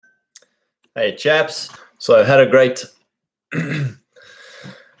Hey, chaps. So I had a great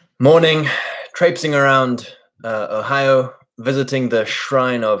morning traipsing around Ohio, visiting the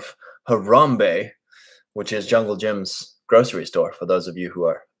shrine of Harambe, which is Jungle Jim's grocery store, for those of you who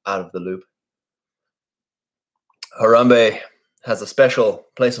are out of the loop. Harambe has a special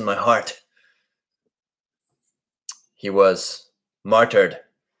place in my heart. He was martyred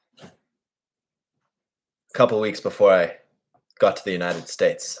a couple weeks before I got to the United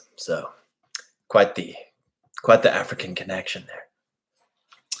States. So quite the African connection there.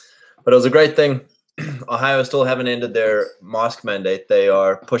 But it was a great thing. Ohio still haven't ended their mask mandate. They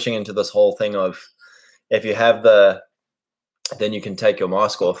are pushing into this whole thing of if you have then you can take your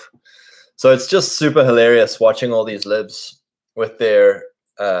mask off. So it's just super hilarious watching all these libs with their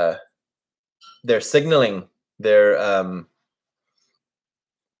signaling, their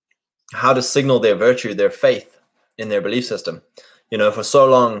how to signal their virtue, their faith in their belief system. You know, for so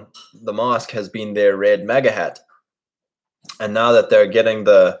long, the mask has been their red MAGA hat. And now that they're getting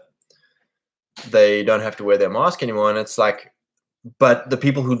they don't have to wear their mask anymore. And it's like, but the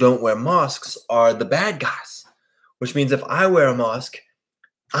people who don't wear masks are the bad guys, which means if I wear a mask,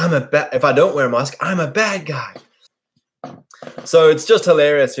 if I don't wear a mask, I'm a bad guy. So it's just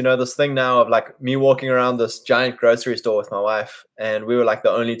hilarious, you know, this thing now of like me walking around this giant grocery store with my wife, and we were like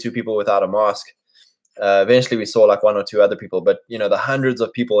the only two people without a mask. Eventually we saw like one or two other people, but you know, the hundreds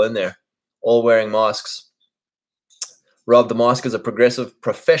of people in there all wearing masks. Rob, the mask is a progressive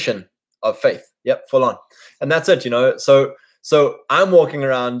profession of faith. Yep, full on. And that's it, you know. So I'm walking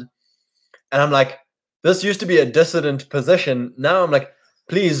around and I'm like, this used to be a dissident position. Now I'm like,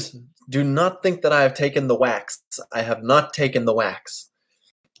 please do not think that I have taken the wax. I have not taken the wax.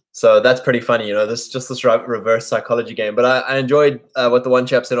 So that's pretty funny, you know, this reverse psychology game. But I enjoyed what the one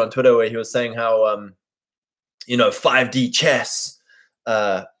chap said on Twitter, where he was saying how, you know, 5D chess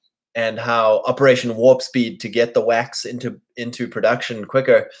and how Operation Warp Speed to get the wax into production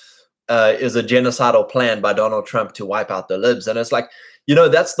quicker is a genocidal plan by Donald Trump to wipe out the libs. And it's like, you know,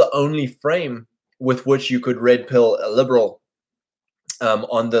 that's the only frame with which you could red pill a liberal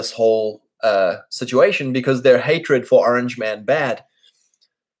on this whole situation, because their hatred for Orange Man bad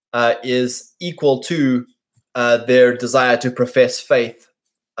is equal to their desire to profess faith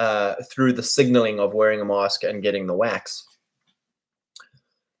through the signaling of wearing a mask and getting the wax.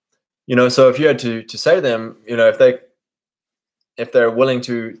 You know, so if you had to say to them, you know, if they're willing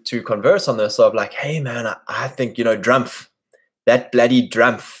to converse on this, of like, hey man, I think, you know, Drumpf, that bloody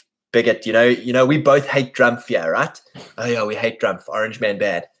Drumpf bigot, you know, we both hate Drumpf, yeah, right? Oh yeah, we hate Drumpf, Orange Man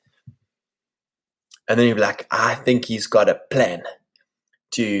bad. And then you'd be like, I think he's got a plan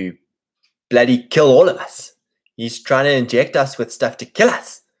to bloody kill all of us. He's trying to inject us with stuff to kill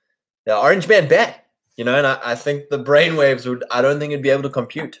us. The Orange Man bad, you know, and I think the brainwaves I don't think it'd be able to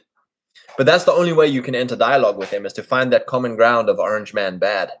compute. But that's the only way you can enter dialogue with him, is to find that common ground of Orange Man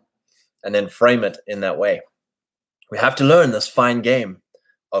bad and then frame it in that way. We have to learn this fine game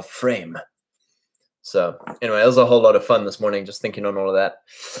of frame. So anyway, it was a whole lot of fun this morning just thinking on all of that.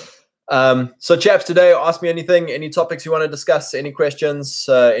 So chaps, today, ask me anything, any topics you want to discuss, any questions,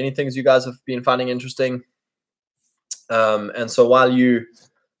 any things you guys have been finding interesting. And so while you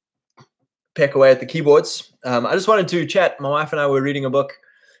peck away at the keyboards, I just wanted to chat. My wife and I were reading a book,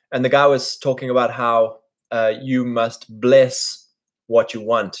 and the guy was talking about how you must bless what you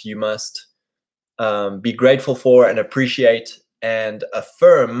want. You must be grateful for and appreciate and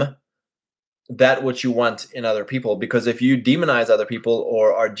affirm that which you want in other people. Because if you demonize other people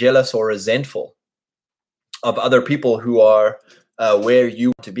or are jealous or resentful of other people who are where you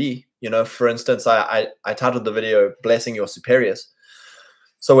want to be, you know, for instance, I titled the video Blessing Your Superiors.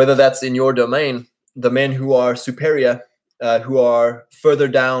 So whether that's in your domain, the men who are superior, who are further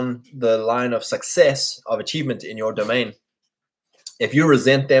down the line of success, of achievement in your domain, if you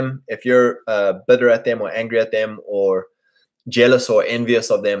resent them, if you're bitter at them or angry at them or jealous or envious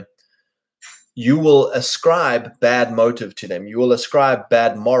of them, you will ascribe bad motive to them. You will ascribe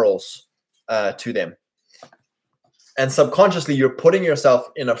bad morals to them. And subconsciously, you're putting yourself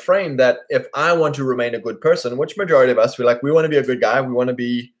in a frame that if I want to remain a good person, which majority of us, we want to be a good guy. We want to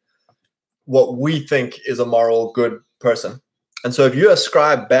be what we think is a moral, good person. And so if you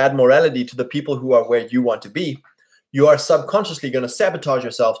ascribe bad morality to the people who are where you want to be, you are subconsciously going to sabotage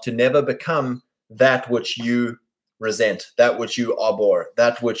yourself to never become that which you resent, that which you abhor,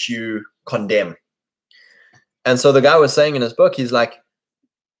 that which you condemn. And so the guy was saying in his book, he's like,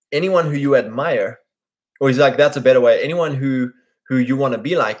 anyone who you admire, or he's like, that's a better way, anyone who you want to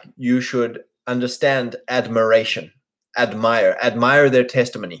be like, you should understand admiration, admire their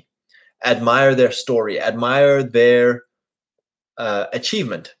testimony, admire their story, admire their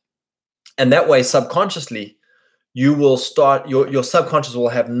achievement. And that way, subconsciously, you will start, your subconscious will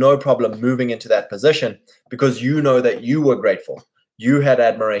have no problem moving into that position, because you know that you were grateful, you had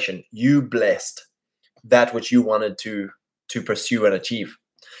admiration, you blessed that which you wanted to pursue and achieve.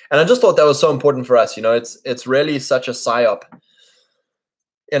 And I just thought that was so important for us. It's really such a psyop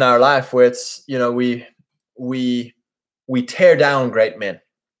in our life, where it's, we tear down great men,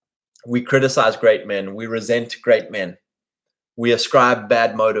 we criticize great men, we resent great men, we ascribe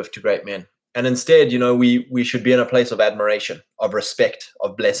bad motive to great men. And instead, we should be in a place of admiration, of respect,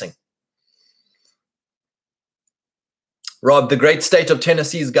 of blessing. Rob, the great state of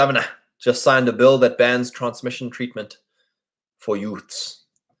Tennessee's governor just signed a bill that bans transmission treatment for youths.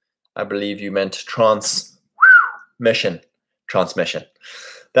 I believe you meant transmission.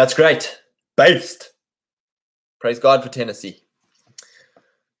 That's great. Based. Praise God for Tennessee.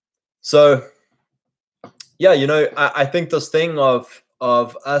 So, yeah, I think this thing of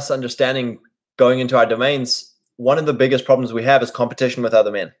us understanding, going into our domains, one of the biggest problems we have is competition with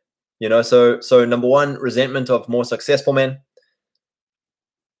other men. So number one, resentment of more successful men.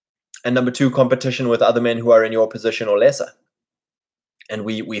 And number two, competition with other men who are in your position or lesser. And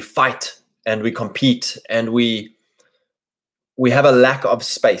we fight and we compete, and we have a lack of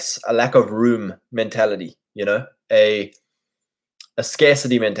space, a lack of room mentality, a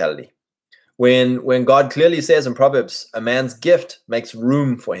scarcity mentality. When God clearly says in Proverbs, a man's gift makes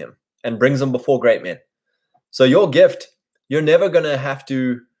room for him and brings him before great men. So your gift, you're never going to have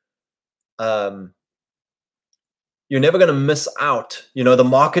to, you're never going to miss out. The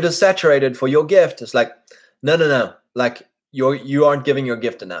market is saturated for your gift. It's like, no. Like you aren't giving your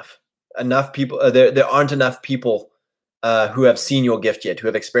gift enough. Enough people, there aren't enough people who have seen your gift yet, who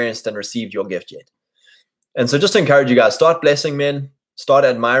have experienced and received your gift yet. And so just to encourage you guys, start blessing men, start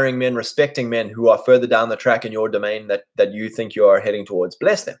admiring men, respecting men who are further down the track in your domain that you think you are heading towards.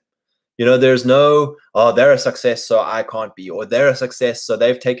 Bless them. There's no, they're a success, so I can't be, or they're a success, so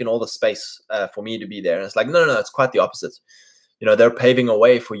they've taken all the space for me to be there. And it's like, no, it's quite the opposite. They're paving a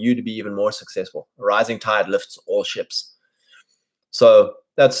way for you to be even more successful. A rising tide lifts all ships. So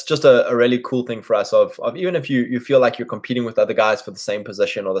that's just a really cool thing for us of even if you feel like you're competing with other guys for the same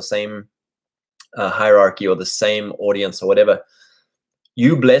position or the same hierarchy or the same audience or whatever,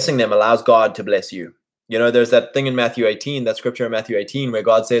 you blessing them allows God to bless you. There's that thing in Matthew 18, that scripture in Matthew 18, where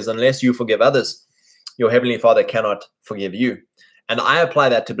God says, unless you forgive others, your heavenly Father cannot forgive you. And I apply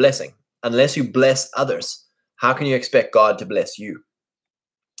that to blessing. Unless you bless others, how can you expect God to bless you?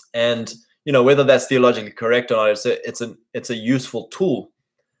 And, whether that's theologically correct or not, it's a useful tool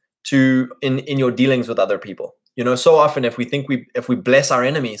to in your dealings with other people. So often if we bless our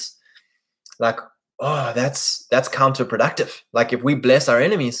enemies, like, that's counterproductive. Like if we bless our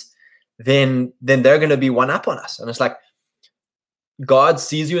enemies, then they're going to be one up on us. And it's like, God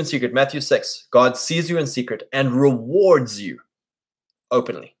sees you in secret. Matthew 6, God sees you in secret and rewards you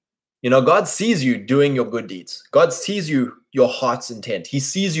openly. God sees you doing your good deeds. God sees you, your heart's intent. He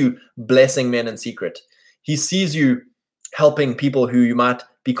sees you blessing men in secret. He sees you helping people who you might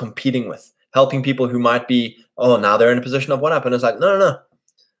be competing with, helping people who might be, now they're in a position of one up. And it's like, no.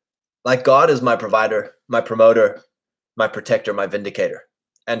 Like God is my provider, my promoter, my protector, my vindicator.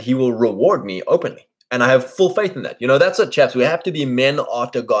 And he will reward me openly. And I have full faith in that. That's what, chaps, we have to be men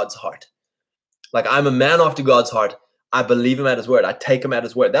after God's heart. Like I'm a man after God's heart. I believe him at his word. I take him at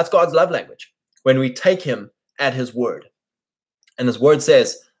his word. That's God's love language. When we take him at his word. And his word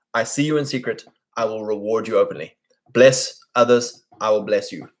says, I see you in secret. I will reward you openly. Bless others. I will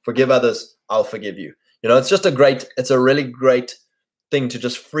bless you. Forgive others. I'll forgive you. It's a really great thing to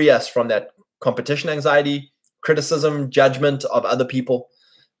just free us from that competition anxiety, criticism, judgment of other people.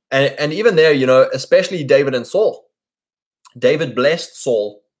 And even there, especially David and Saul. David blessed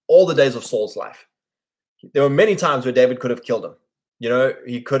Saul all the days of Saul's life. There were many times where David could have killed him.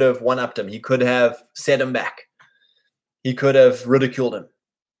 He could have one-upped him. He could have set him back. He could have ridiculed him.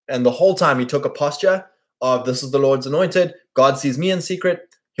 And the whole time he took a posture of, this is the Lord's anointed. God sees me in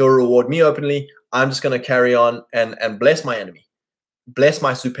secret. He'll reward me openly. I'm just going to carry on and bless my enemy. Bless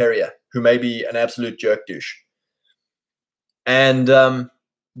my superior, who may be an absolute jerk douche. And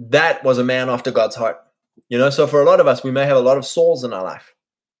that was a man after God's heart. So for a lot of us, we may have a lot of Sauls in our life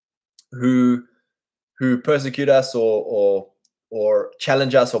who persecute us or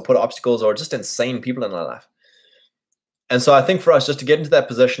challenge us or put obstacles, or just insane people in our life. And so I think for us, just to get into that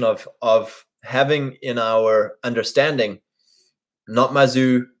position of having in our understanding, not my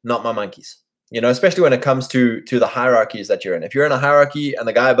zoo, not my monkeys. Especially when it comes to the hierarchies that you're in. If you're in a hierarchy and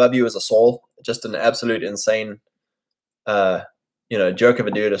the guy above you is a Saul, just an absolute insane, jerk of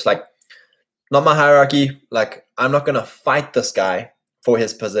a dude, it's like, not my hierarchy. Like, I'm not going to fight this guy for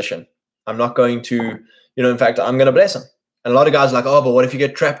his position. I'm not going to, in fact, I'm going to bless him. And a lot of guys are like, oh, but what if you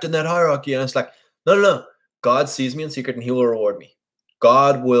get trapped in that hierarchy? And it's like, no. God sees me in secret and he will reward me.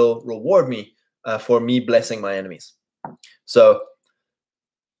 God will reward me for me blessing my enemies. So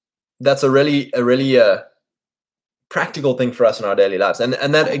that's a really practical thing for us in our daily lives. And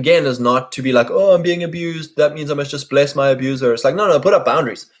that, again, is not to be like, oh, I'm being abused, that means I must just bless my abuser. It's like, no, put up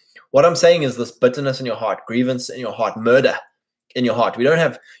boundaries. What I'm saying is this bitterness in your heart, grievance in your heart, murder in your heart. We don't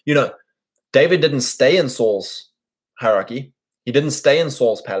have, David didn't stay in Saul's hierarchy. He didn't stay in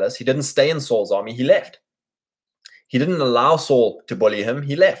Saul's palace. He didn't stay in Saul's army. He left. He didn't allow Saul to bully him.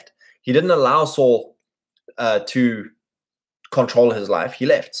 He left. He didn't allow Saul to control his life. He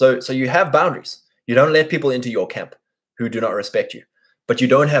left. So you have boundaries. You don't let people into your camp who do not respect you. But you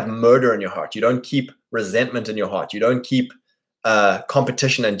don't have murder in your heart. You don't keep resentment in your heart. You don't keep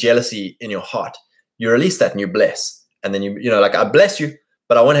competition and jealousy in your heart. You release that and you bless. And then I bless you,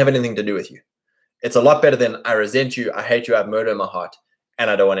 but I won't have anything to do with you. It's a lot better than I resent you, I hate you, I have murder in my heart, and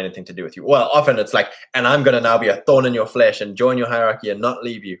I don't want anything to do with you. Well, often it's like, and I'm going to now be a thorn in your flesh and join your hierarchy and not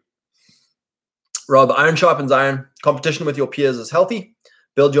leave you. Rob, iron sharpens iron. Competition with your peers is healthy.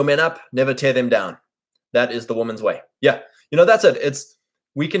 Build your men up, never tear them down. That is the woman's way. Yeah, that's it.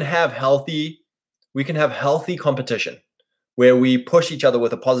 We can have healthy competition where we push each other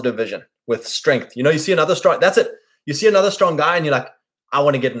with a positive vision, with strength. You see another strong, that's it. You see another strong guy and you're like, I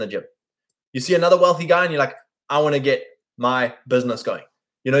want to get in the gym. You see another wealthy guy and you're like, I want to get my business going.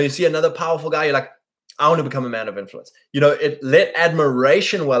 You see another powerful guy, you're like, I want to become a man of influence. Let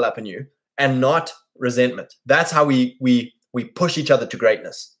admiration well up in you and not resentment. That's how we push each other to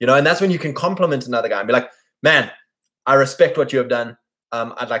greatness, and that's when you can compliment another guy and be like, man, I respect what you have done.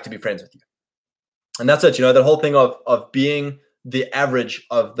 I'd like to be friends with you. And that's it. The whole thing of being the average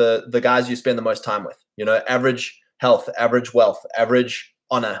of the guys you spend the most time with, average health, average wealth, average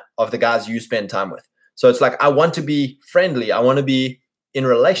honor of the guys you spend time with. So it's like, I want to be friendly. I want to be in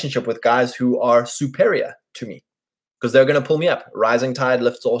relationship with guys who are superior to me because they're going to pull me up. Rising tide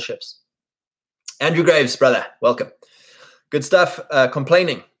lifts all ships. Andrew Graves, brother, welcome. Good stuff.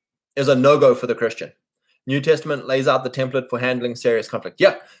 Complaining is a no-go for the Christian. New Testament lays out the template for handling serious conflict.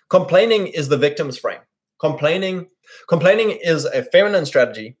 Yeah, complaining is the victim's frame. Complaining is a feminine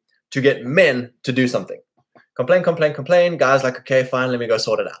strategy to get men to do something. Complain. Guys like, okay, fine, let me go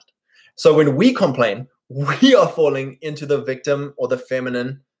sort it out. So when we complain, we are falling into the victim or the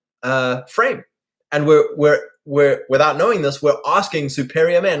feminine frame. And we're without knowing this, we're asking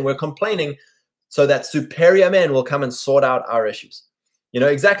superior men, we're complaining so that superior men will come and sort out our issues.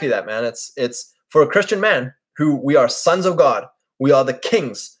 Exactly that, man. It's for a Christian man who we are sons of God, we are the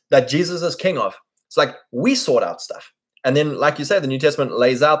kings that Jesus is king of. It's like we sort out stuff. And then, like you say, the New Testament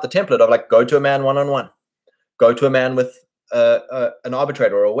lays out the template of like, go to a man one-on-one. Go to a man with an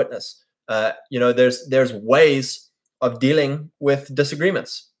arbitrator or a witness. There's ways of dealing with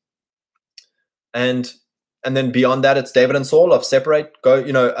disagreements. And then beyond that, it's David and Saul of separate,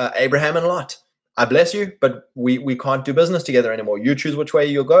 Abraham and Lot. I bless you, but we can't do business together anymore. You choose which way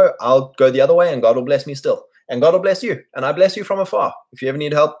you'll go. I'll go the other way and God will bless me still. And God will bless you. And I bless you from afar. If you ever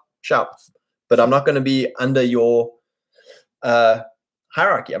need help, shout. But I'm not going to be under your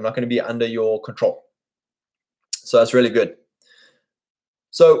hierarchy. I'm not going to be under your control. So that's really good.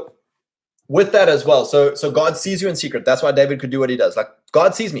 So with that as well, so God sees you in secret. That's why David could do what he does. Like,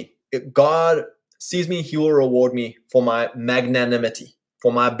 God sees me. If God sees me, he will reward me for my magnanimity,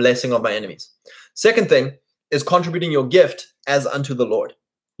 for my blessing of my enemies. Second thing is contributing your gift as unto the Lord.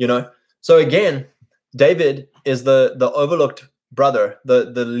 So again, David is the overlooked brother,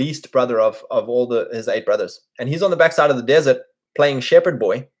 the least brother of all his 8 brothers. And he's on the backside of the desert playing shepherd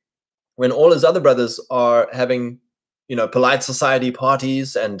boy, when all his other brothers are having, polite society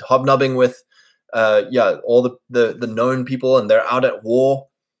parties and hobnobbing with, all the known people, and they're out at war,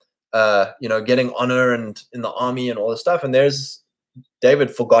 getting honor and in the army and all this stuff. And there's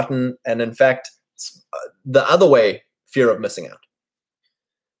David forgotten, and in fact, the other way, fear of missing out.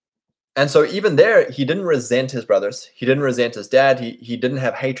 And so even there, he didn't resent his brothers. He didn't resent his dad. He didn't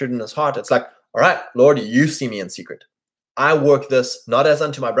have hatred in his heart. It's like, all right, Lord, you see me in secret. I work this not as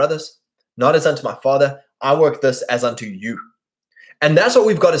unto my brothers, not as unto my father. I work this as unto you. And that's what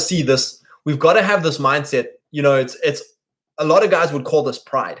we've got to see this. We've got to have this mindset. It's a lot of guys would call this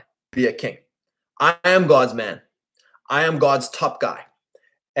pride, be a king. I am God's man. I am God's top guy.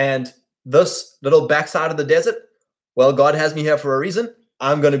 And this little backside of the desert, well, God has me here for a reason.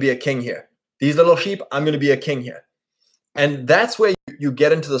 I'm going to be a king here. These little sheep, I'm going to be a king here. And that's where you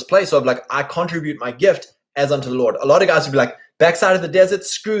get into this place of like, I contribute my gift as unto the Lord. A lot of guys would be like, backside of the desert,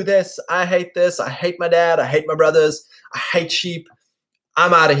 screw this. I hate this. I hate my dad. I hate my brothers. I hate sheep.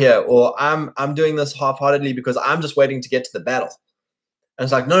 I'm out of here, or I'm doing this half-heartedly because I'm just waiting to get to the battle. And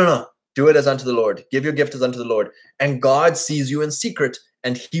it's like, no. Do it as unto the Lord. Give your gift as unto the Lord. And God sees you in secret,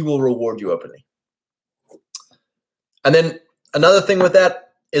 and he will reward you openly. And then another thing with that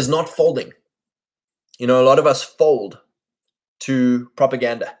is not folding. A lot of us fold to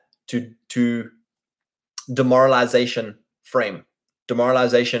propaganda, to demoralization frame,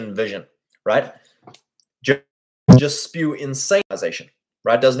 demoralization vision, right? Just spew insanization,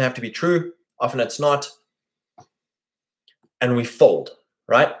 right? Doesn't have to be true. Often it's not. And we fold,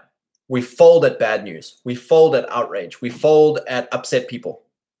 right? We fold at bad news. We fold at outrage. We fold at upset people.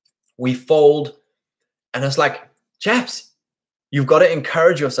 We fold, and it's like, chaps, you've got to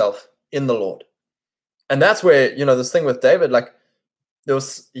encourage yourself in the Lord. And that's where, this thing with David, like,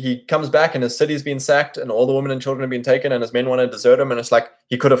 he comes back and his city's been sacked and all the women and children have been taken and his men want to desert him. And it's like,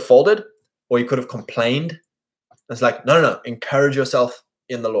 he could have folded or he could have complained. It's like, no, encourage yourself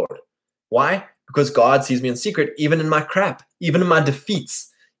in the Lord. Why? Because God sees me in secret, even in my crap, even in my defeats.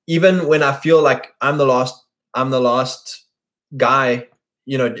 Even when I feel like I'm the last guy,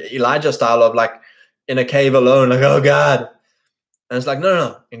 Elijah style of like in a cave alone, like, oh God. And it's like,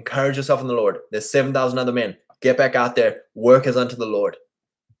 no, encourage yourself in the Lord. There's 7,000 other men. Get back out there. Work as unto the Lord.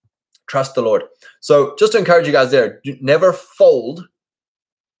 Trust the Lord. So just to encourage you guys there, never fold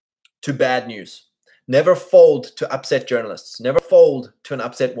to bad news. Never fold to upset journalists. Never fold to an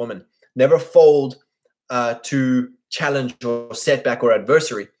upset woman. Never fold to challenge or setback or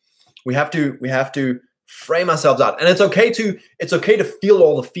adversary. We have to frame ourselves out, and it's okay to feel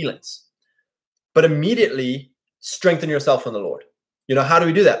all the feelings, but immediately strengthen yourself in the Lord. How do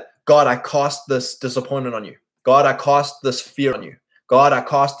we do that? God, I cast this disappointment on you. God, I cast this fear on you. God, I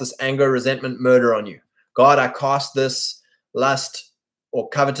cast this anger, resentment, murder on you. God, I cast this lust or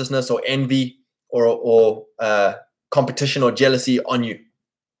covetousness or envy or competition or jealousy on you.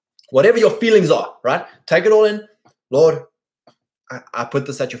 Whatever your feelings are, right? Take it all in. Lord, I put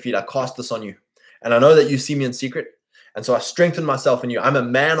this at your feet. I cast this on you. And I know that you see me in secret. And so I strengthen myself in you. I'm a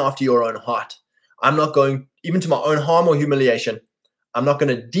man after your own heart. I'm not going, even to my own harm or humiliation, I'm not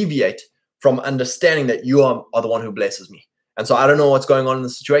going to deviate from understanding that you are the one who blesses me. And so I don't know what's going on in the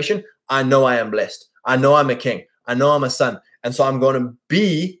situation. I know I am blessed. I know I'm a king. I know I'm a son. And so I'm going to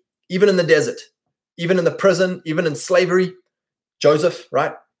be, even in the desert, even in the prison, even in slavery, Joseph,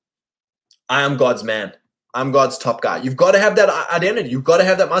 right? I am God's man. I'm God's top guy. You've got to have that identity. You've got to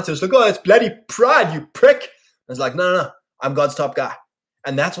have that mindset. It's like, oh, it's bloody pride, you prick. It's like, no. I'm God's top guy.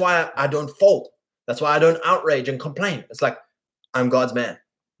 And that's why I don't fold. That's why I don't outrage and complain. It's like, I'm God's man.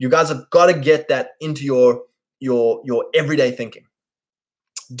 You guys have got to get that into your everyday thinking.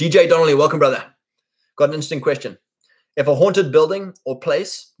 DJ Donnelly, welcome, brother. Got an interesting question. If a haunted building or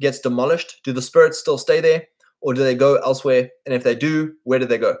place gets demolished, do the spirits still stay there or do they go elsewhere? And if they do, where do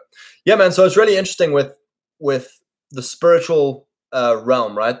they go? Yeah, man. So it's really interesting with the spiritual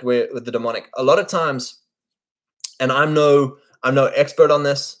realm, right? With the demonic. A lot of times, and I'm no expert on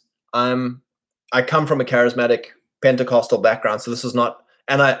this. I come from a charismatic Pentecostal background, so this is not.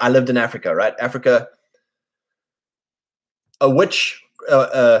 And I lived in Africa, right? Africa, a witch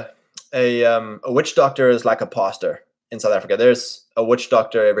doctor is like a pastor in South Africa. There's a witch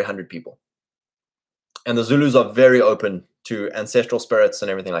doctor every 100 people, and the Zulus are very open to ancestral spirits and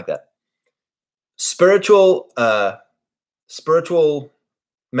everything like that. Spiritual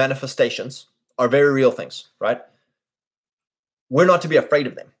manifestations are very real things, right? We're not to be afraid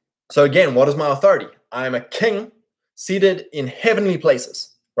of them. So again, what is my authority? I am a king seated in heavenly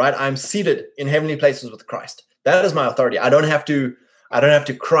places, right? I'm seated in heavenly places with Christ. That is my authority. I don't have to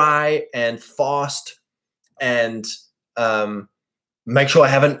cry and fast and make sure I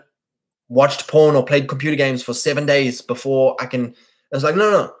haven't watched porn or played computer games for 7 days before I can. It's like,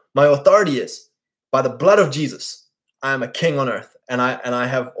 no. My authority is by the blood of Jesus. I am a king on earth, and I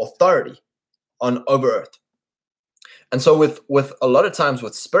have authority over earth. And so with a lot of times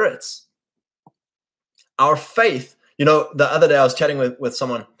with spirits, our faith, the other day I was chatting with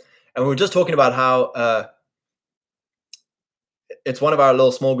someone and we were just talking about how it's one of our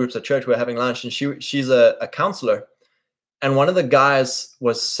little small groups at church. We're having lunch and she's a counselor. And one of the guys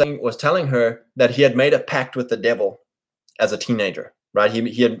was telling her that he had made a pact with the devil as a teenager, right?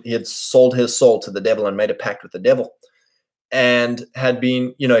 He had sold his soul to the devil and made a pact with the devil and had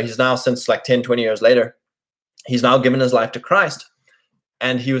been, he's now since like 10, 20 years later, he's now given his life to Christ.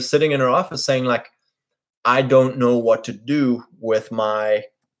 And he was sitting in her office saying like, I don't know what to do with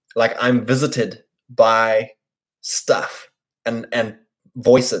I'm visited by stuff and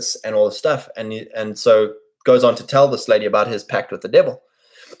voices and all this stuff. And so goes on to tell this lady about his pact with the devil.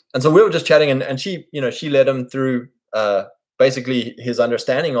 And so we were just chatting and she, she led him through basically his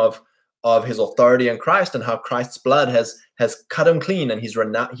understanding of his authority in Christ and how Christ's blood has cut him clean, and he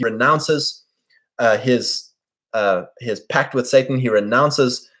renounces his pact with Satan. He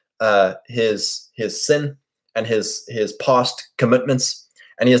renounces his sin and his past commitments,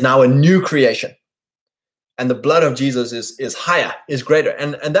 and he is now a new creation. And the blood of Jesus is higher, is greater,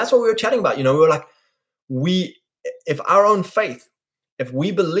 and that's what we were chatting about. We were like, if our own faith, if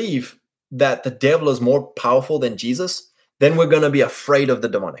we believe that the devil is more powerful than Jesus, then we're going to be afraid of the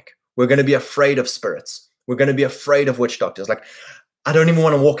demonic. We're going to be afraid of spirits. We're going to be afraid of witch doctors. Like, I don't even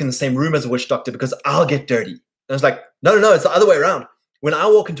want to walk in the same room as a witch doctor because I'll get dirty. And it's like, no, it's the other way around. When I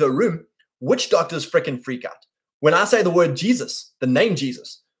walk into a room, witch doctors freaking freak out. When I say the word Jesus, the name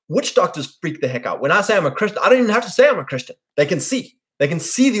Jesus, witch doctors freak the heck out. When I say I'm a Christian, I don't even have to say I'm a Christian. They can see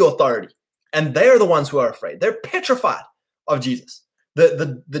the authority, and they're the ones who are afraid. They're petrified of Jesus.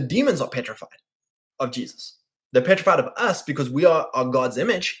 The demons are petrified of Jesus. They're petrified of us because we are God's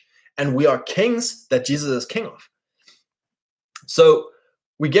image, and we are kings that Jesus is king of. So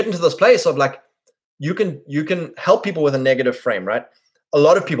we get into this place of like, you can help people with a negative frame, right? A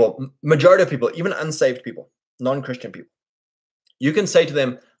lot of people, majority of people, even unsaved people, non-Christian people, you can say to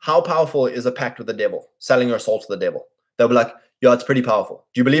them, how powerful is a pact with the devil, selling your soul to the devil? They'll be like, yeah, it's pretty powerful.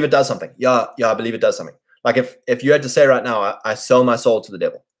 Do you believe it does something? Yeah, I believe it does something. Like if you had to say right now, I sell my soul to the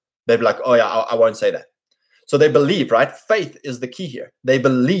devil, they'd be like, oh yeah, I won't say that. So they believe, right? Faith is the key here. They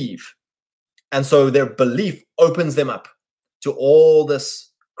believe. And so their belief opens them up to all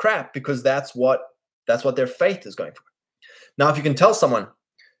this crap because that's what their faith is going for. Now, if you can tell someone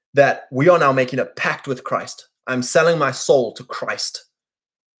that we are now making a pact with Christ, I'm selling my soul to Christ.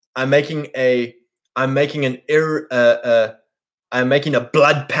 I'm making a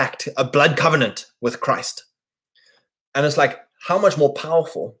blood pact, a blood covenant with Christ. And it's like, how much more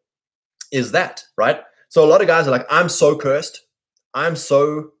powerful is that, right? So a lot of guys are like, I'm so cursed. I'm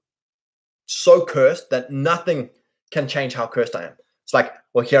so cursed that nothing can change how cursed I am. It's like,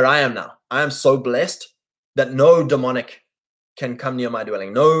 well, here I am now. I am so blessed that no demonic can come near my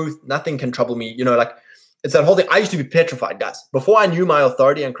dwelling. Nothing can trouble me. Like, it's that whole thing. I used to be petrified, guys. Before I knew my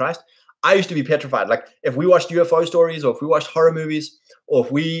authority in Christ, I used to be petrified. Like, if we watched UFO stories, or if we watched horror movies, or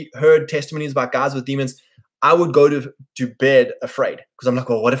if we heard testimonies about guys with demons, I would go to bed afraid, because I'm like,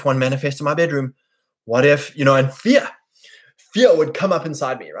 well, what if one manifests in my bedroom? What if, and fear would come up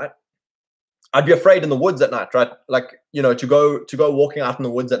inside me, right? I'd be afraid in the woods at night, right? Like, to go walking out in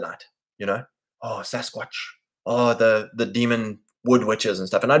the woods at night, oh, Sasquatch, oh, the demon wood witches and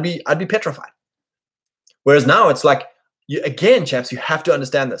stuff. And I'd be petrified. Whereas now it's like, again, chaps, you have to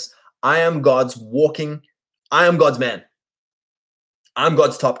understand this. I am God's man. I'm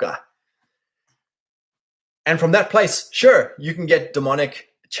God's top guy. And from that place, sure, you can get demonic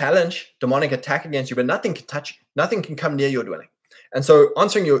challenge, demonic attack against you, but nothing can touch you. Nothing can come near your dwelling. And so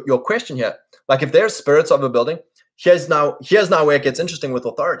answering your question here, like if there's spirits of a building, here's now where it gets interesting with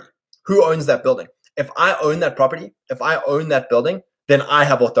authority. Who owns that building? If I own that property, if I own that building, then I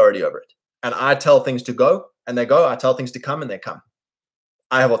have authority over it. And I tell things to go, and they go. I tell things to come, and they come.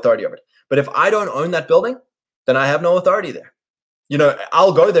 I have authority over it. But if I don't own that building, then I have no authority there.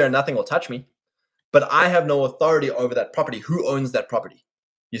 I'll go there and nothing will touch me, but I have no authority over that property. Who owns that property?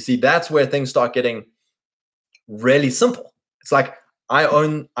 You see, that's where things start getting really simple. It's like, I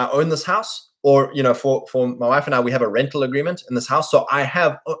own this house, or, for my wife and I, we have a rental agreement in this house. So I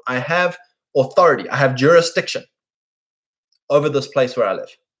have authority. I have jurisdiction over this place where I live.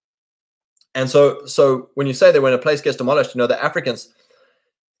 And so when you say that when a place gets demolished, the Africans,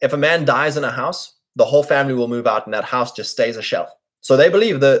 if a man dies in a house, the whole family will move out and that house just stays a shell. So they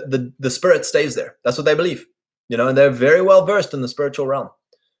believe the spirit stays there. That's what they believe, and they're very well versed in the spiritual realm.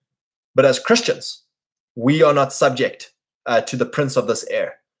 But as Christians, we are not subject to the prince of this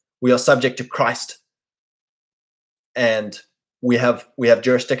air. We are subject to Christ, and we have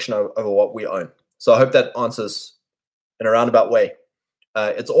jurisdiction over what we own. So I hope that answers in a roundabout way.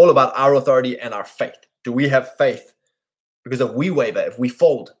 It's all about our authority and our faith. Do we have faith? Because if we waver, if we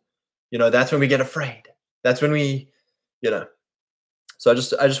fold, that's when we get afraid. That's when we, So I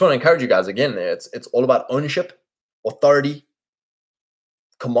just want to encourage you guys again. It's all about ownership, authority,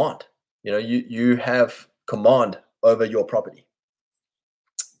 command. You have command over your property.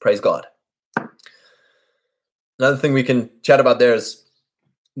 Praise God. Another thing we can chat about there is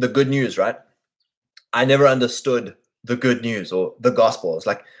the good news, right? I never understood the good news or the gospel. It's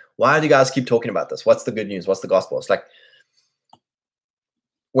like, why do you guys keep talking about this? What's the good news? What's the gospel? It's like,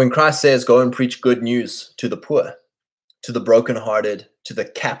 when Christ says, go and preach good news to the poor, to the brokenhearted, to the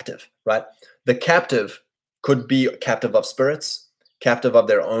captive, right? The captive could be captive of spirits, captive of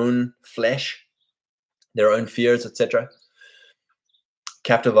their own flesh, their own fears, etc.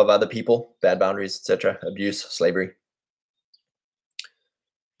 captive of other people, bad boundaries, etc., abuse, slavery.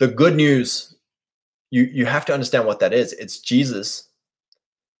 The good news, you have to understand what that is. It's Jesus.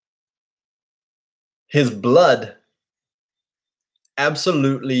 His blood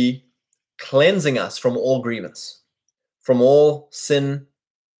absolutely cleansing us from all grievance, from all sin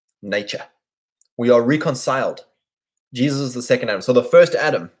nature. We are reconciled. Jesus is the second Adam. So the first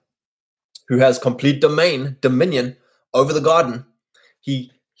Adam, who has complete dominion over the garden,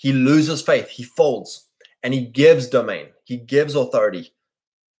 he loses faith, he folds, and he gives domain, he gives authority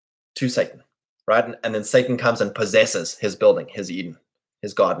to Satan, right? And then Satan comes and possesses his building, his Eden,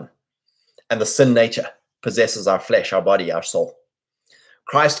 his garden. And the sin nature possesses our flesh, our body, our soul.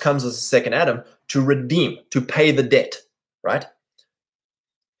 Christ comes as the second Adam to redeem, to pay the debt, right?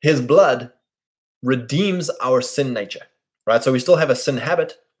 His blood redeems our sin nature, right? So we still have a sin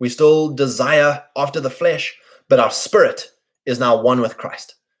habit. We still desire after the flesh, but our spirit is now one with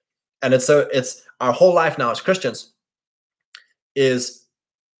Christ. And it's our whole life now as Christians is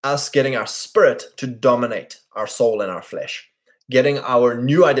us getting our spirit to dominate our soul and our flesh, getting our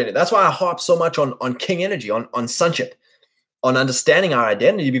new identity. That's why I harp so much on king energy, on sonship, on understanding our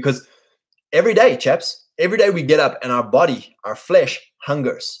identity, because every day, chaps, every day we get up and our body, our flesh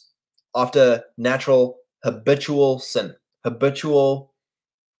hungers after natural, habitual sin, habitual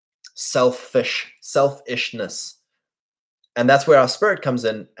selfishness. And that's where our spirit comes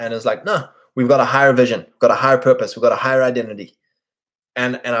in and is like, no, we've got a higher vision, we've got a higher purpose, we've got a higher identity.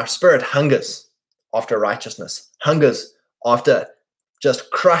 And our spirit hungers after righteousness, hungers after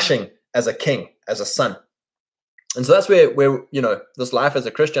just crushing as a king, as a son. And so that's where this life as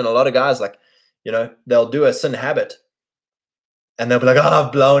a Christian, a lot of guys they'll do a sin habit and they'll be like, oh,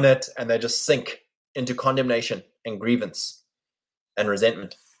 I've blown it. And they just sink into condemnation and grievance and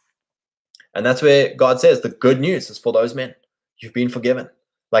resentment. And that's where God says the good news is for those men. You've been forgiven.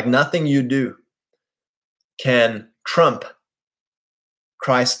 Like nothing you do can trump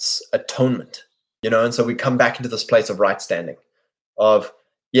Christ's atonement, and so we come back into this place of right standing, of,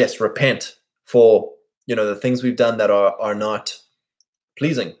 yes, repent for, the things we've done that are not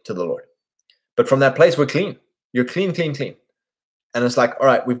pleasing to the Lord. But from that place, we're clean. You're clean, clean, clean. And it's like, all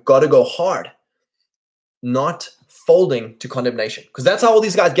right, we've got to go hard, not folding to condemnation. Because that's how all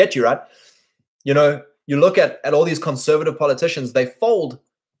these guys get you, right? You look at all these conservative politicians, they fold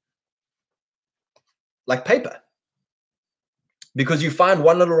like paper. Because you find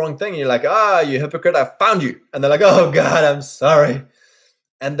one little wrong thing and you're like, you hypocrite, I found you. And they're like, oh God, I'm sorry.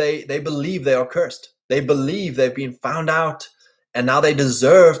 And they believe they are cursed. They believe they've been found out and now they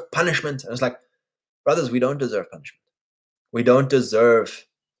deserve punishment. And it's like, brothers, we don't deserve punishment. We don't deserve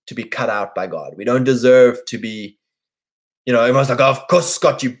to be cut out by God. We don't deserve to be, everyone's like, oh, of course,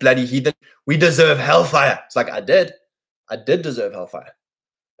 Scott, you bloody heathen. We deserve hellfire. It's like, I did deserve hellfire.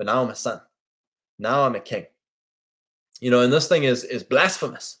 But now I'm a son. Now I'm a king. And this thing is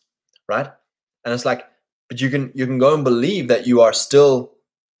blasphemous, right? And it's like, but you can go and believe that you are still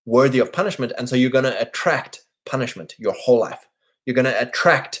worthy of punishment. And so you're going to attract punishment your whole life. You're going to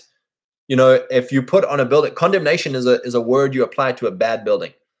attract, if you put on a building, condemnation is a word you apply to a bad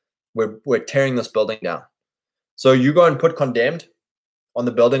building. We're tearing this building down. So you go and put condemned on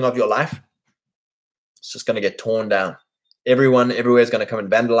the building of your life. It's just going to get torn down. Everyone everywhere is going to come and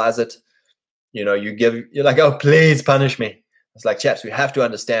vandalize it. You're like, oh, please punish me. It's like, chaps, we have to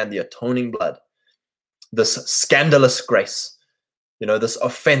understand the atoning blood, this scandalous grace, this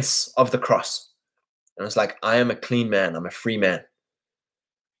offense of the cross. And it's like, I am a clean man. I'm a free man.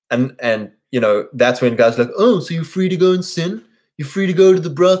 And that's when guys are like, oh, so you're free to go and sin? You're free to go to the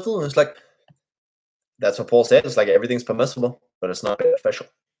brothel? And it's like, that's what Paul said. It's like everything's permissible, but it's not beneficial.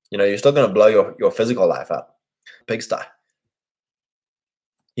 You're still going to blow your physical life out. Pigsty.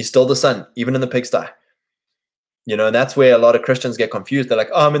 He's still the son, even in the pigsty. And that's where a lot of Christians get confused. They're like,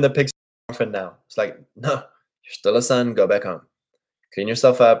 oh, I'm in the pigsty now. It's like, no, you're still a son. Go back home. Clean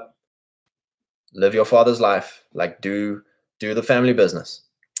yourself up. Live your father's life. Like, do the family business.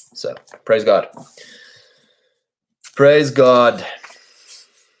 So, praise God. Praise God.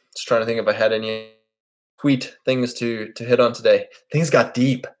 Just trying to think if I had any sweet things to hit on today. Things got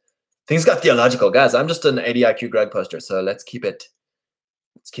deep. Things got theological. Guys, I'm just an 80 IQ Greg poster, so let's keep it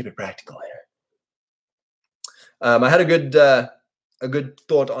practical here. I had a good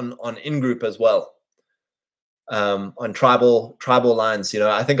thought on in-group as well, on tribal lines.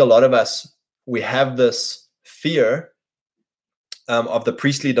 I think a lot of us, we have this fear of the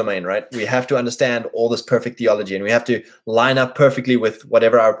priestly domain, right? We have to understand all this perfect theology, and we have to line up perfectly with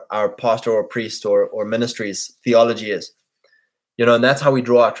whatever our pastor or priest or ministry's theology is. And that's how we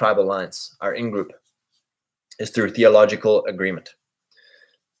draw our tribal lines. Our in-group is through theological agreement.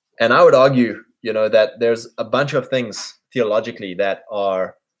 And I would argue, that there's a bunch of things theologically that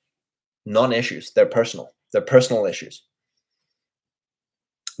are non-issues. They're personal. They're personal issues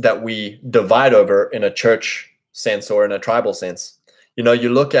that we divide over in a church sense or in a tribal sense. You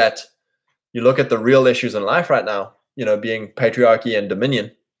look at the real issues in life right now, being patriarchy and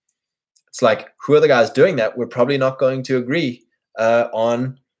dominion. It's like, who are the guys doing that? We're probably not going to agree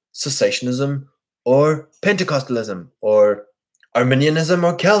on cessationism or Pentecostalism or Arminianism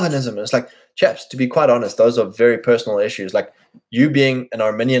or Calvinism. And it's like, chaps, to be quite honest, those are very personal issues. Like you being an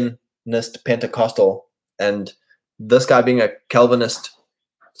Arminianist Pentecostal and this guy being a Calvinist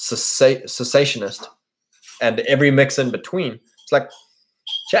cessationist and every mix in between. It's like,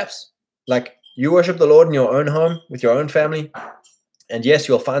 chaps, like you worship the Lord in your own home with your own family. And yes,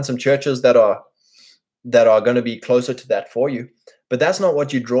 you'll find some churches that are going to be closer to that for you. But that's not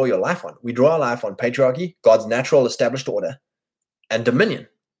what you draw your life on. We draw our life on patriarchy, God's natural established order, and dominion.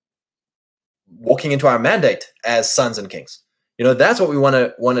 Walking into our mandate as sons and kings. That's what we want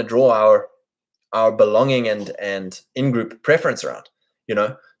to draw our belonging and in-group preference around.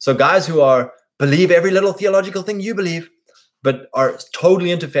 So guys who believe every little theological thing you believe, but are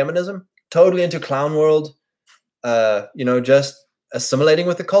totally into feminism, totally into clown world, just assimilating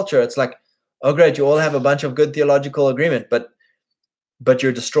with the culture. It's like, oh great, you all have a bunch of good theological agreement, but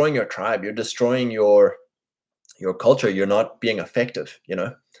you're destroying your tribe, you're destroying your culture, you're not being effective,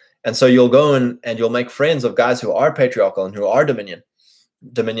 And so you'll go and you'll make friends of guys who are patriarchal and who are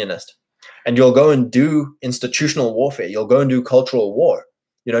dominionist. And you'll go and do institutional warfare. You'll go and do cultural war.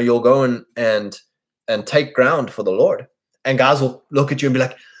 You'll go and take ground for the Lord. And guys will look at you and be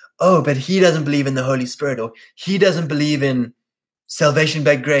like, oh, but he doesn't believe in the Holy Spirit, or he doesn't believe in salvation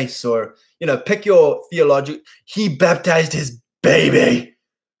by grace, or, pick your theology. He baptized his baby.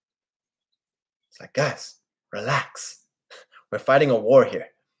 It's like, guys, relax. We're fighting a war here.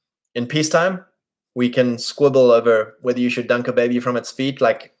 In peacetime, we can squabble over whether you should dunk a baby from its feet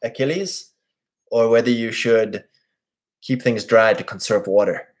like Achilles, or whether you should keep things dry to conserve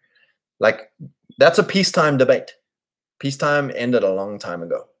water. Like, that's a peacetime debate. Peacetime ended a long time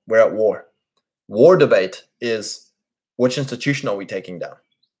ago. We're at war. War debate is, which institution are we taking down?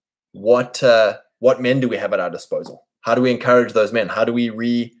 What men do we have at our disposal? How do we encourage those men? How do we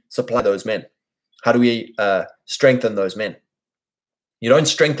resupply those men? How do we strengthen those men? You don't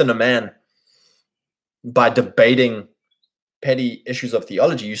strengthen a man by debating petty issues of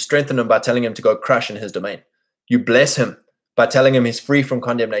theology. You strengthen him by telling him to go crush in his domain. You bless him by telling him he's free from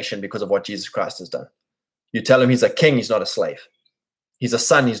condemnation because of what Jesus Christ has done. You tell him he's a king, he's not a slave. He's a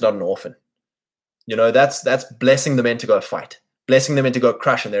son, he's not an orphan. That's blessing the men to go fight, blessing the men to go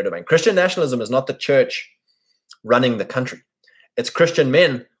crush in their domain. Christian nationalism is not the church running the country. It's Christian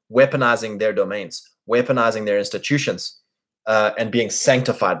men weaponizing their domains, weaponizing their institutions, and being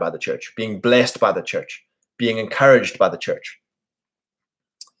sanctified by the church, being blessed by the church, being encouraged by the church.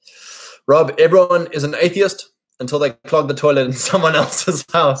 Rob, everyone is an atheist until they clog the toilet in someone else's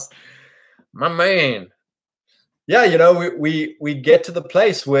house. My man. Yeah, we get to the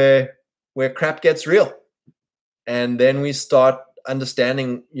place where crap gets real. And then we start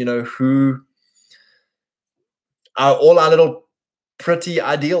understanding, who are all our little pretty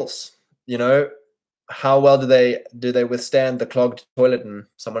ideals, how well do they withstand the clogged toilet in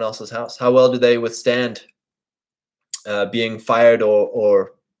someone else's house? How well do they withstand being fired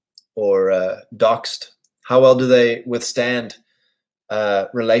or doxxed? How well do they withstand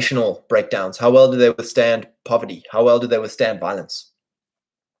relational breakdowns? How well do they withstand poverty? How well do they withstand violence?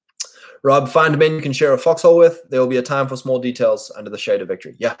 Rob, find men you can share a foxhole with. There will be a time for small details under the shade of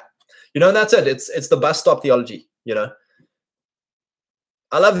victory. Yeah. And that's it. It's the bus stop theology,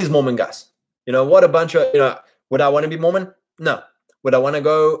 I love these Mormon guys. What a bunch of, would I want to be Mormon? No. Would I want to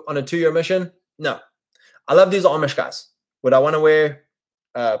go on a 2-year mission? No. I love these Amish guys. Would I want to wear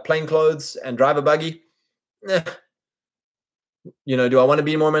plain clothes and drive a buggy? Nah. Do I want to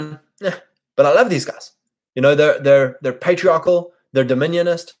be Mormon? Nah. But I love these guys. They're patriarchal. They're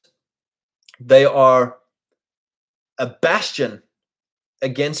dominionist. They are a bastion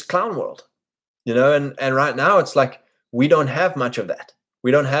against clown world. And right now it's like we don't have much of that. We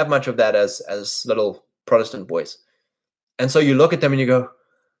don't have much of that as little Protestant boys. And so you look at them and you go,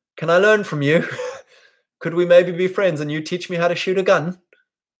 can I learn from you? Could we maybe be friends and you teach me how to shoot a gun?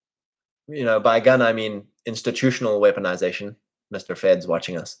 By gun, I mean institutional weaponization. Mr. Feds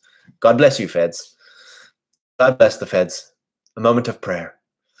watching us. God bless you, Feds. God bless the Feds. A moment of prayer.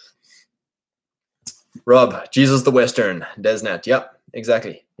 Rob, Jesus the Western, Desnat. Yep,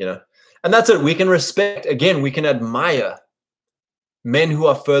 exactly. And that's it. We can respect, again, we can admire men who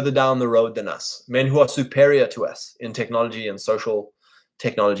are further down the road than us, men who are superior to us in technology and social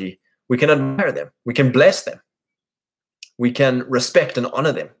technology, we can admire them, we can bless them, we can respect and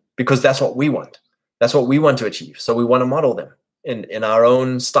honor them, because that's what we want. That's what we want to achieve. So we want to model them in our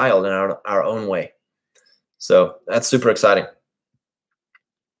own style, in our own way. So that's super exciting.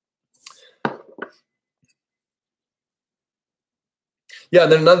 Yeah,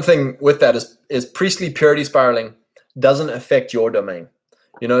 and then another thing with that is priestly purity spiraling doesn't affect your domain.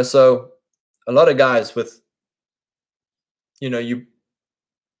 You know, so a lot of guys with, you know,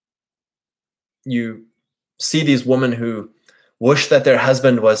 you see these women who wish that their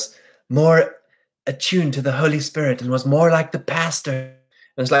husband was more attuned to the Holy Spirit and was more like the pastor.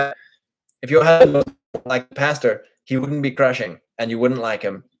 And it's like, if your husband was like the pastor, he wouldn't be crushing and you wouldn't like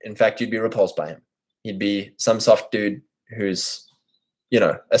him. In fact, you'd be repulsed by him. He'd be some soft dude who's, you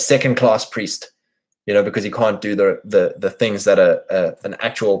know, a second-class priest, you know, because he can't do the things that an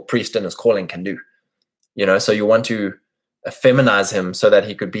actual priest in his calling can do. You know, so you want to feminize him so that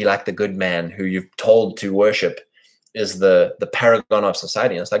he could be like the good man who you've told to worship is the paragon of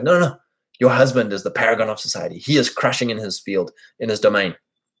society. And it's like, no, your husband is the paragon of society. He is crushing in his field, in his domain.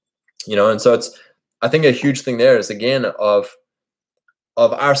 You know, and so it's, I think a huge thing there is, again, of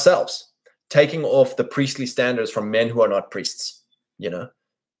ourselves taking off the priestly standards from men who are not priests. You know,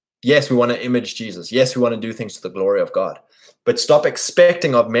 yes, we want to image Jesus. Yes, we want to do things to the glory of God, but stop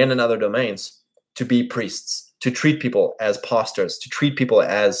expecting of men in other domains to be priests, to treat people as pastors, to treat people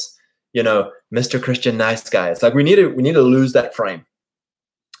as, you know, Mr. Christian nice guy. It's like we need to lose that frame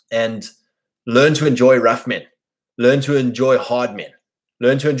and learn to enjoy rough men, learn to enjoy hard men,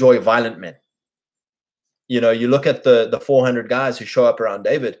 learn to enjoy violent men. You know, you look at the 400 guys who show up around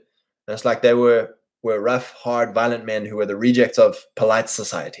David, and it's like they were rough, hard, violent men who were the rejects of polite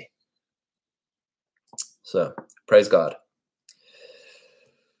society. So praise God.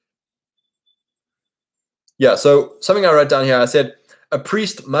 Yeah, so something I wrote down here, I said, a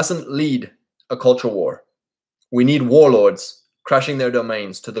priest mustn't lead a cultural war. We need warlords crushing their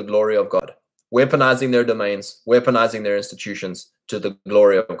domains to the glory of God, weaponizing their domains, weaponizing their institutions to the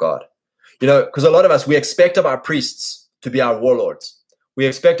glory of God. You know, because a lot of us, we expect of our priests to be our warlords. We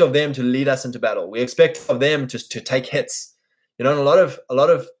expect of them to lead us into battle. We expect of them to take hits. You know, and a lot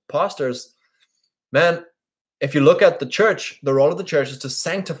of pastors, man, if you look at the church, the role of the church is to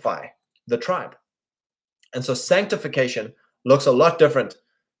sanctify the tribe. And so sanctification looks a lot different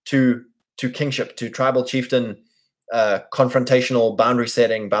to kingship, to tribal chieftain, confrontational boundary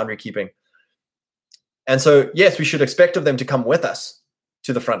setting, boundary keeping. And so, yes, we should expect of them to come with us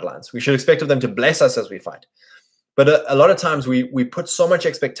to the front lines. We should expect of them to bless us as we fight. But a lot of times we put so much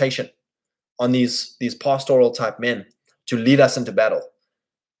expectation on these pastoral type men to lead us into battle,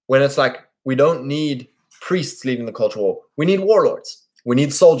 when it's like, we don't need priests leading the cultural war. We need warlords. We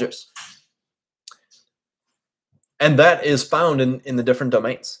need soldiers. And that is found in the different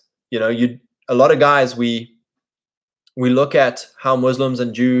domains. You know, a lot of guys, we look at how Muslims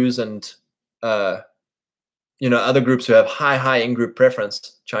and Jews and you know, other groups who have high in-group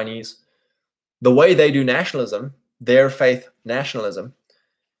preference, Chinese, the way they do nationalism, their faith nationalism,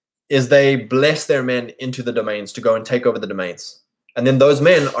 is they bless their men into the domains to go and take over the domains. And then those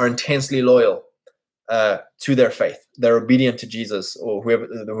men are intensely loyal to their faith. They're obedient to Jesus or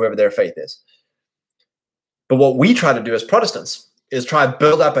whoever their faith is. But what we try to do as Protestants is try to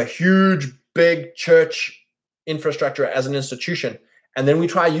build up a huge, big church infrastructure as an institution. And then we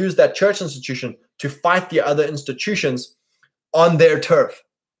try to use that church institution to fight the other institutions on their turf.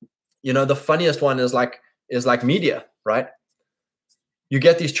 You know, the funniest one is like media, right? You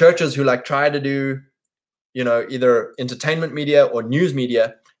get these churches who like try to do, you know, either entertainment media or news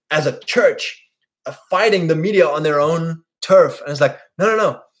media as a church, fighting the media on their own turf. And it's like,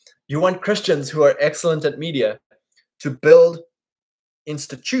 no. You want Christians who are excellent at media to build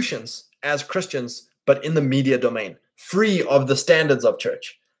institutions as Christians, but in the media domain, free of the standards of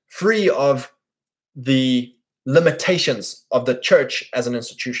church, free of the limitations of the church as an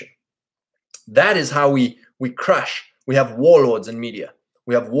institution. That is how we crush. We have warlords in media.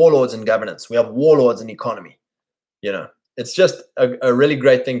 We have warlords in governance. We have warlords in economy. You know, it's just a really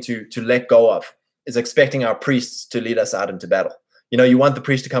great thing to let go of, is expecting our priests to lead us out into battle. You know, you want the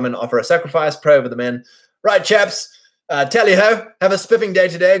priest to come and offer a sacrifice, pray over the men. Right, chaps, tally ho, have a spiffing day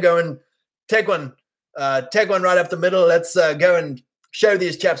today. Go and take one right up the middle. Let's go and show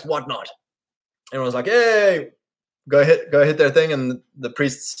these chaps whatnot. Everyone's like, hey, go hit their thing. And the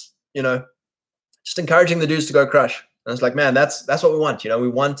priests, you know, just encouraging the dudes to go crush. And it's like, man, that's what we want. You know,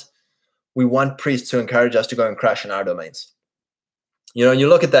 we want priests to encourage us to go and crush in our domains. You know, and you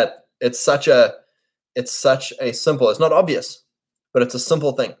look at that, it's such a simple, it's not obvious, but it's a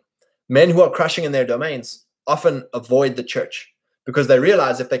simple thing. Men who are crushing in their domains often avoid the church because they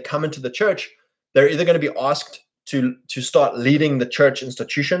realize if they come into the church, they're either going to be asked to start leading the church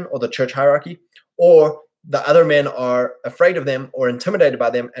institution or the church hierarchy, or the other men are afraid of them or intimidated by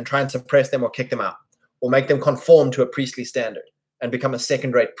them and try and suppress them or kick them out or make them conform to a priestly standard and become a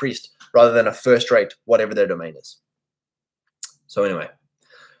second-rate priest rather than a first-rate whatever their domain is. So anyway,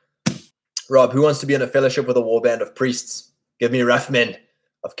 Rob, who wants to be in a fellowship with a warband of priests? Give me rough men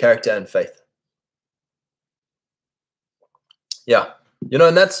of character and faith. Yeah,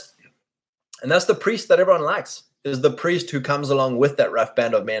 and that's the priest that everyone likes, is the priest who comes along with that rough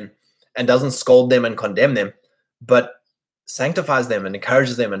band of men and doesn't scold them and condemn them, but sanctifies them and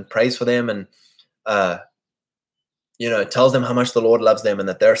encourages them and prays for them and tells them how much the Lord loves them and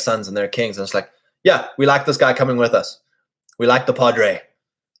that they're sons and they're kings. And it's like, yeah, we like this guy coming with us. We like the padre,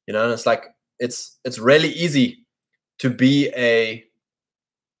 and it's like, it's really easy to be a,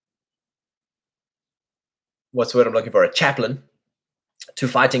 what's the word I'm looking for? A chaplain to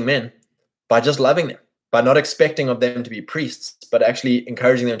fighting men by just loving them, by not expecting of them to be priests, but actually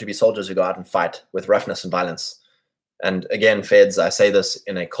encouraging them to be soldiers who go out and fight with roughness and violence. And again, Feds, I say this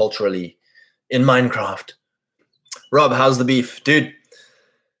in Minecraft. Rob, how's the beef? Dude,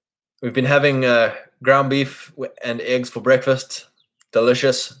 we've been having ground beef and eggs for breakfast.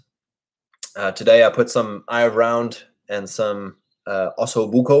 Delicious. Today I put some eye of round and some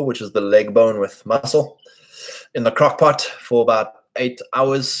osso buco, which is the leg bone with muscle, in the crock pot for about 8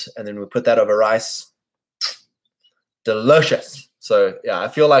 hours, and then we put that over rice. Delicious. So yeah, I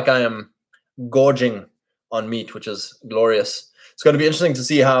feel like I am gorging on meat, which is glorious. It's going to be interesting to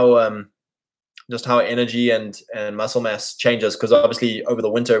see how just how energy and muscle mass changes, because obviously over the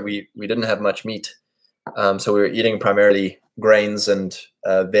winter we didn't have much meat, so we were eating primarily grains and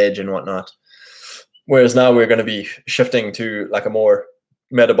veg and whatnot, whereas now we're going to be shifting to like a more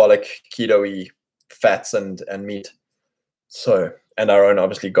metabolic keto-y fats and meat, so, and our own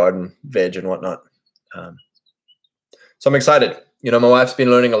obviously garden veg and whatnot. So I'm excited. My wife's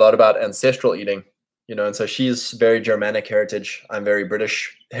been learning a lot about ancestral eating, and so she's very Germanic heritage. I'm very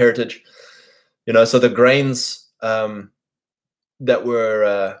British heritage. So the grains that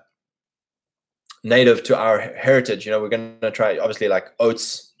were native to our heritage, we're going to try, obviously, like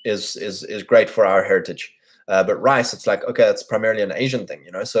oats is great for our heritage. But rice, it's like, okay, that's primarily an Asian thing,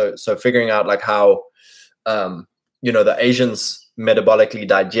 So figuring out like how, the Asians metabolically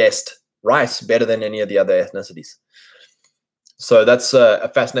digest rice better than any of the other ethnicities. So that's a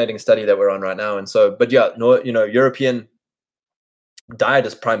fascinating study that we're on right now. And so, but yeah, European diet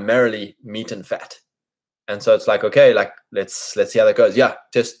is primarily meat and fat. And so it's like, okay, like let's see how that goes. Yeah,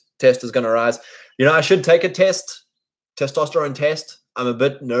 test is going to rise. I should take a testosterone test. I'm a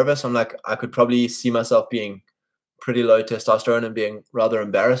bit nervous. I'm like, I could probably see myself being pretty low testosterone and being rather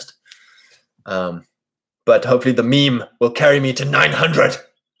embarrassed. But hopefully the meme will carry me to 900.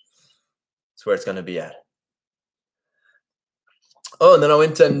 That's where it's going to be at. Oh, and then I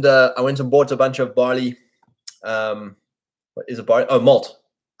went and bought a bunch of barley. What is a barley? Oh, malt.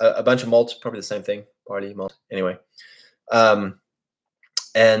 A bunch of malt, probably the same thing. Barley, malt. Anyway, and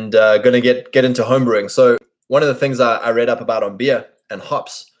going to get into homebrewing. So one of the things I read up about on beer and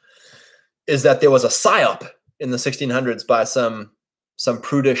hops is that there was a psyop in the 1600s by some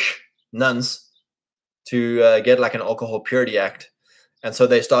prudish nuns to get like an alcohol purity act, and so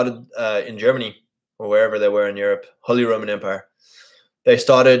they started in Germany or wherever they were in Europe, Holy Roman Empire. They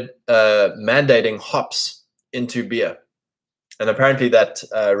started mandating hops into beer. And apparently that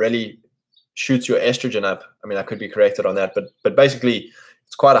really shoots your estrogen up. I mean, I could be corrected on that, but basically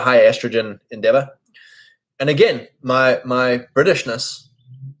it's quite a high estrogen endeavor. And again, my Britishness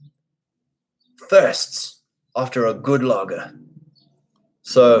thirsts after a good lager.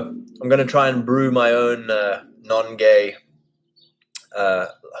 So I'm going to try and brew my own non-gay,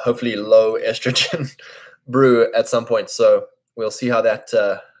 hopefully low estrogen brew at some point. So we'll see how that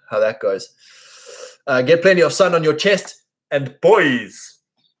goes. Get plenty of sun on your chest. And boys,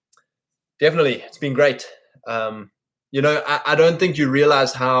 definitely, it's been great. I don't think you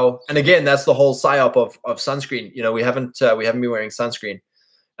realize how, and again, that's the whole psyop of sunscreen. We haven't been wearing sunscreen.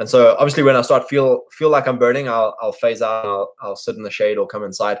 And so obviously when I start feel like I'm burning, I'll phase out, I'll sit in the shade or come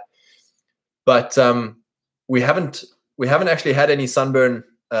inside. But we haven't actually had any sunburn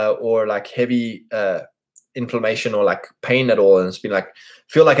or like heavy inflammation or like pain at all. And it's been like,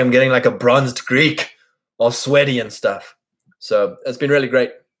 feel like I'm getting like a bronzed Greek, all sweaty and stuff. So it's been really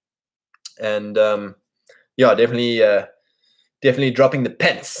great. And yeah, definitely dropping the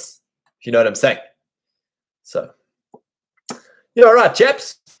pence, if you know what I'm saying. So, all right,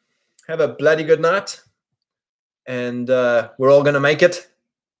 chaps, have a bloody good night. And we're all going to make it.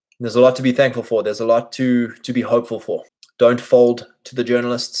 There's a lot to be thankful for. There's a lot to be hopeful for. Don't fold to the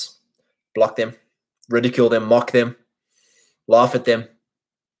journalists. Block them, ridicule them, mock them, laugh at them,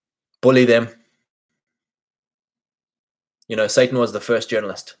 bully them. You know, Satan was the first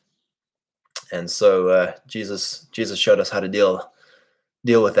journalist. And so Jesus showed us how to deal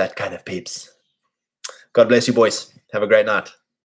with that kind of peeps. God bless you, boys. Have a great night.